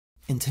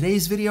In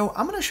today's video,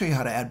 I'm going to show you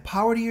how to add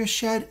power to your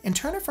shed and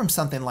turn it from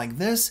something like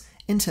this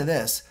into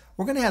this.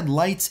 We're going to add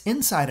lights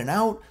inside and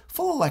out,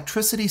 full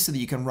electricity so that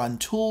you can run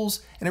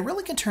tools, and it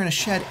really can turn a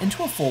shed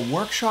into a full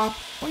workshop,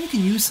 or you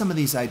can use some of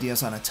these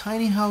ideas on a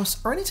tiny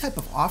house or any type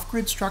of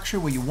off-grid structure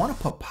where you want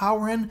to put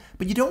power in,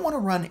 but you don't want to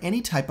run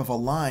any type of a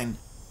line.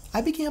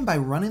 I began by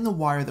running the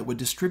wire that would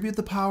distribute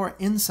the power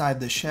inside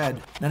the shed.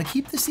 Now to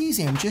keep this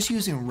easy, I'm just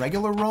using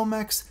regular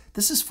Romex.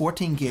 This is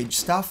 14 gauge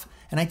stuff,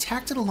 and I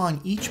tacked it along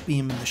each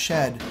beam in the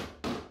shed.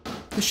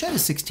 The shed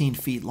is 16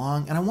 feet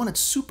long, and I want it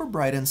super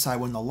bright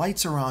inside when the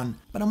lights are on,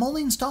 but I'm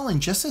only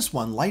installing just this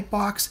one light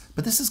box,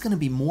 but this is going to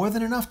be more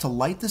than enough to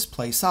light this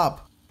place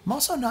up. I'm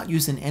also not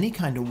using any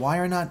kind of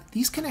wire nut.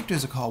 These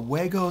connectors are called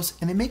Wagos,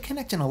 and they make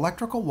connecting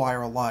electrical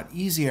wire a lot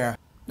easier.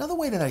 Another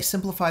way that I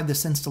simplified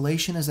this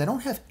installation is I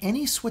don't have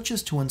any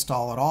switches to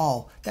install at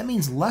all. That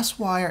means less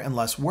wire and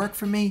less work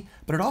for me,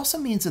 but it also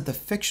means that the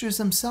fixtures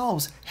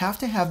themselves have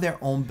to have their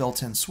own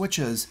built-in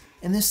switches.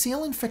 And this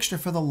ceiling fixture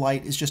for the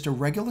light is just a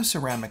regular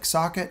ceramic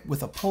socket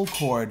with a pull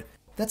cord.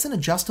 That's an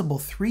adjustable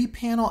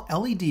 3-panel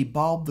LED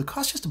bulb that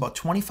costs just about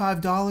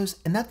 $25,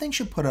 and that thing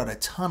should put out a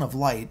ton of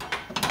light.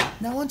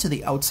 Now onto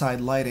the outside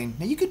lighting.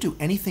 Now you could do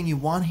anything you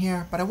want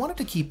here, but I wanted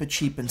to keep it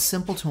cheap and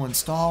simple to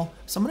install,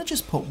 so I'm going to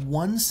just put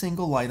one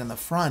single light in the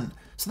front.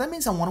 So that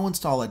means I want to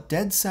install it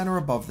dead center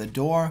above the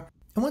door.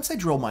 And once I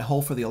drilled my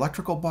hole for the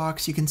electrical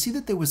box, you can see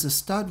that there was a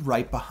stud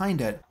right behind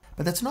it.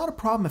 But that's not a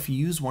problem if you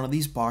use one of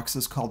these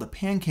boxes called a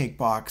pancake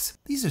box.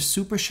 These are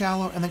super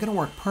shallow and they're going to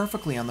work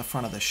perfectly on the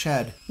front of the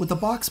shed. With the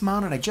box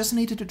mounted, I just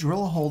needed to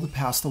drill a hole to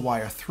pass the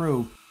wire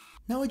through.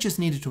 Now I just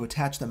needed to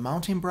attach the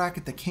mounting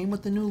bracket that came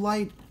with the new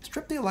light,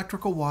 strip the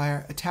electrical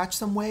wire, attach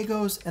some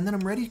Wagos, and then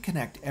I'm ready to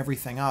connect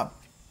everything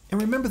up. And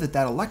remember that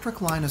that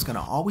electric line is going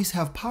to always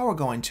have power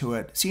going to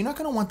it, so you're not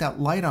going to want that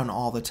light on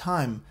all the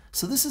time.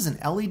 So this is an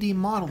LED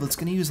model that's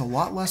going to use a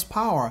lot less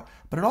power,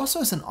 but it also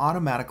has an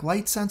automatic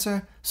light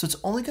sensor, so it's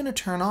only going to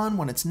turn on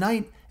when it's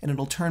night, and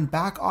it'll turn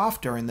back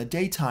off during the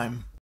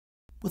daytime.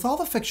 With all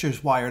the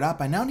fixtures wired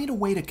up, I now need a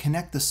way to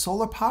connect the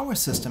solar power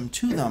system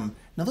to them.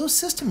 Now those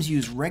systems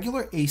use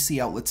regular AC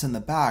outlets in the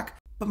back,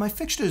 but my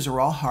fixtures are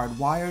all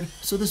hardwired,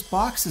 so this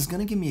box is going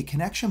to give me a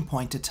connection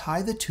point to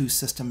tie the two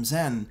systems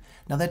in.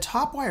 Now that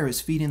top wire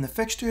is feeding the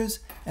fixtures,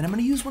 and I'm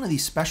going to use one of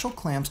these special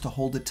clamps to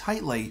hold it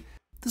tightly.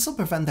 This will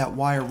prevent that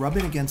wire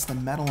rubbing against the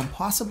metal and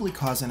possibly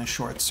causing a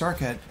short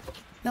circuit.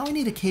 Now I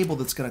need a cable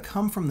that's going to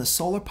come from the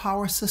solar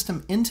power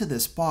system into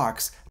this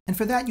box, and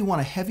for that you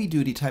want a heavy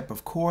duty type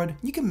of cord.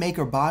 You can make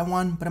or buy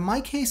one, but in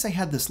my case I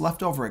had this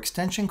leftover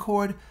extension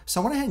cord,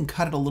 so I went ahead and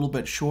cut it a little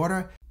bit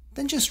shorter.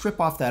 Then just strip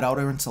off that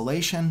outer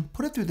insulation,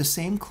 put it through the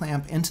same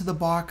clamp into the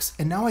box,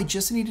 and now I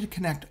just needed to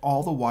connect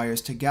all the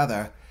wires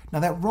together. Now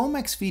that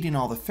Romex feeding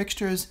all the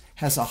fixtures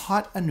has a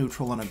hot, a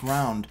neutral, and a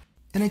ground,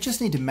 and I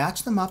just need to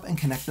match them up and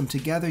connect them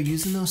together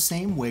using those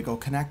same Wago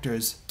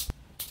connectors.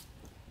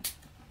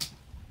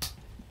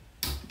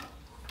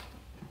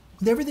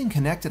 With everything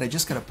connected, I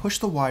just got to push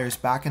the wires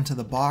back into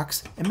the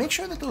box and make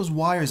sure that those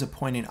wires are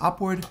pointing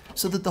upward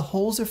so that the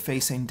holes are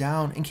facing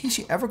down in case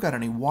you ever got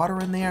any water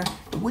in there,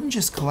 it wouldn't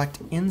just collect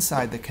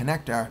inside the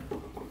connector.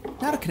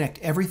 Now to connect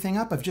everything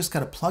up, I've just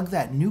got to plug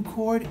that new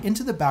cord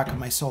into the back of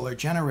my solar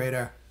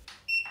generator.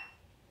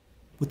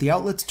 With the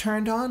outlets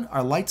turned on,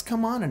 our lights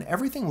come on and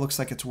everything looks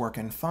like it's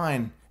working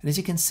fine. And as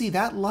you can see,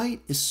 that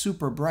light is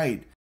super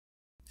bright.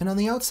 And on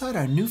the outside,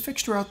 our new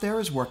fixture out there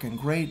is working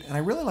great, and I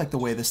really like the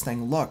way this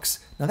thing looks.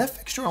 Now that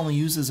fixture only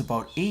uses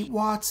about 8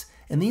 watts,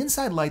 and the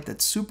inside light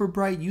that's super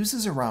bright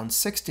uses around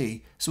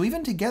 60, so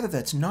even together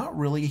that's not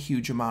really a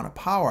huge amount of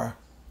power.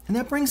 And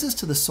that brings us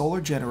to the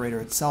solar generator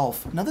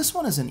itself. Now this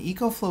one is an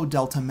EcoFlow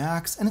Delta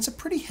Max, and it's a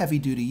pretty heavy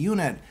duty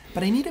unit,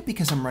 but I need it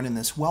because I'm running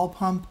this well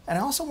pump, and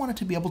I also want it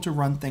to be able to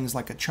run things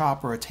like a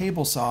chop or a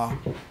table saw.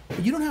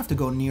 But you don't have to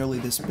go nearly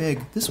this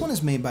big. This one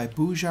is made by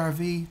Bouge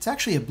RV. It's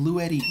actually a Blue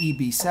Eddy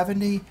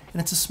EB70,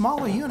 and it's a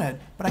smaller unit,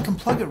 but I can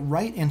plug it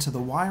right into the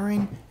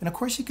wiring, and of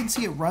course you can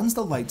see it runs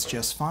the lights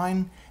just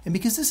fine. And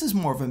because this is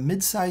more of a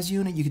mid-size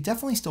unit, you could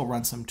definitely still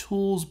run some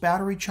tools,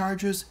 battery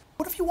chargers.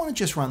 What if you want to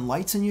just run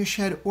lights in your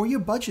shed, or your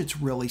budget's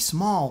really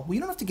small? Well,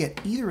 you don't have to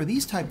get either of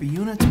these type of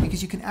units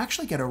because you can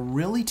actually get a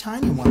really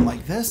tiny one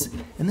like this,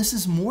 and this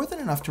is more than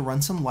enough to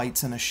run some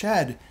lights in a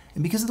shed.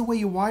 And because of the way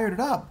you wired it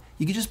up,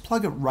 you can just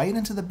plug it right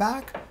into the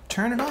back,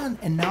 turn it on,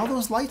 and now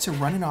those lights are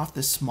running off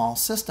this small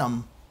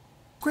system.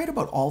 What's great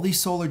about all these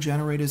solar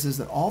generators is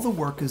that all the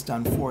work is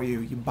done for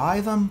you. You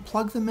buy them,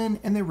 plug them in,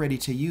 and they're ready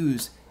to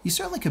use. You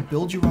certainly could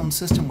build your own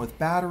system with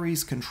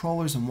batteries,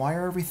 controllers, and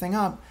wire everything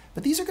up,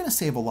 but these are going to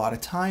save a lot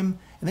of time,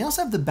 and they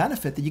also have the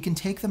benefit that you can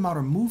take them out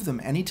or move them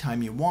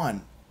anytime you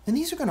want. And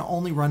these are going to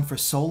only run for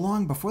so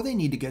long before they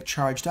need to get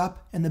charged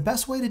up, and the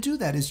best way to do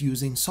that is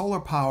using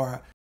solar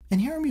power. And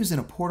here I'm using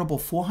a portable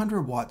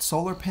 400 watt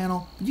solar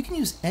panel, but you can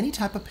use any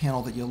type of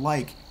panel that you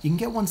like. You can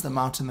get ones that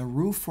mount in the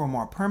roof for a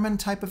more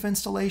permanent type of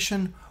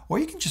installation, or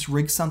you can just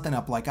rig something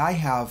up like I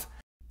have.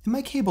 And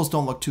my cables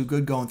don't look too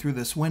good going through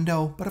this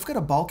window, but I've got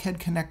a bulkhead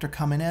connector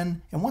coming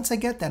in, and once I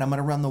get that, I'm going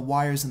to run the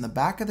wires in the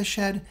back of the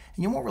shed,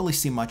 and you won't really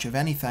see much of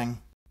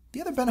anything. The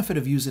other benefit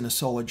of using a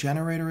solar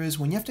generator is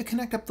when you have to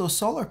connect up those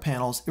solar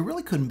panels, it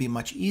really couldn't be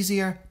much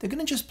easier. They're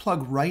going to just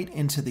plug right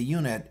into the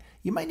unit.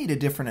 You might need a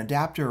different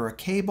adapter or a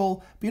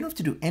cable, but you don't have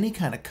to do any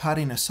kind of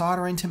cutting or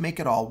soldering to make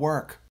it all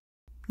work.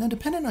 Now,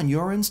 depending on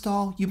your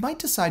install, you might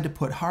decide to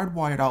put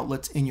hardwired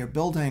outlets in your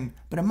building,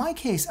 but in my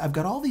case, I've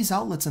got all these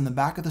outlets in the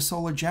back of the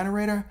solar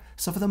generator,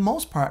 so for the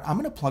most part, I'm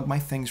going to plug my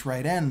things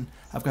right in.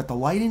 I've got the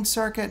lighting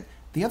circuit,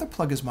 the other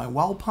plug is my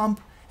well pump,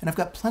 and I've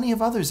got plenty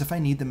of others if I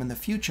need them in the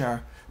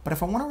future. But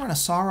if I want to run a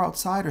saw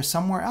outside or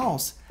somewhere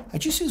else, I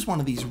just use one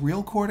of these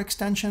real cord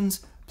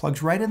extensions,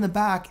 plugs right in the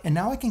back, and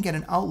now I can get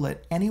an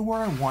outlet anywhere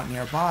I want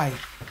nearby.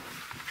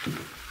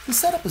 The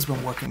setup has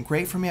been working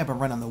great for me. I've been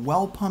running the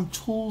well pump,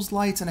 tools,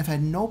 lights, and I've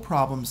had no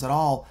problems at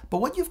all.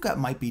 But what you've got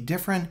might be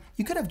different.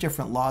 You could have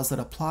different laws that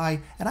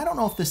apply, and I don't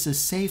know if this is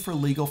safe or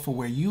legal for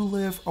where you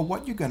live or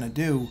what you're going to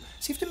do.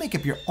 So you have to make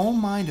up your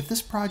own mind if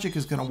this project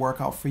is going to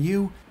work out for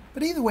you.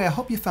 But either way, I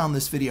hope you found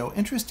this video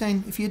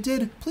interesting. If you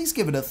did, please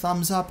give it a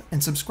thumbs up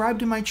and subscribe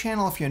to my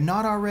channel if you're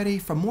not already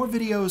for more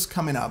videos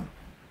coming up.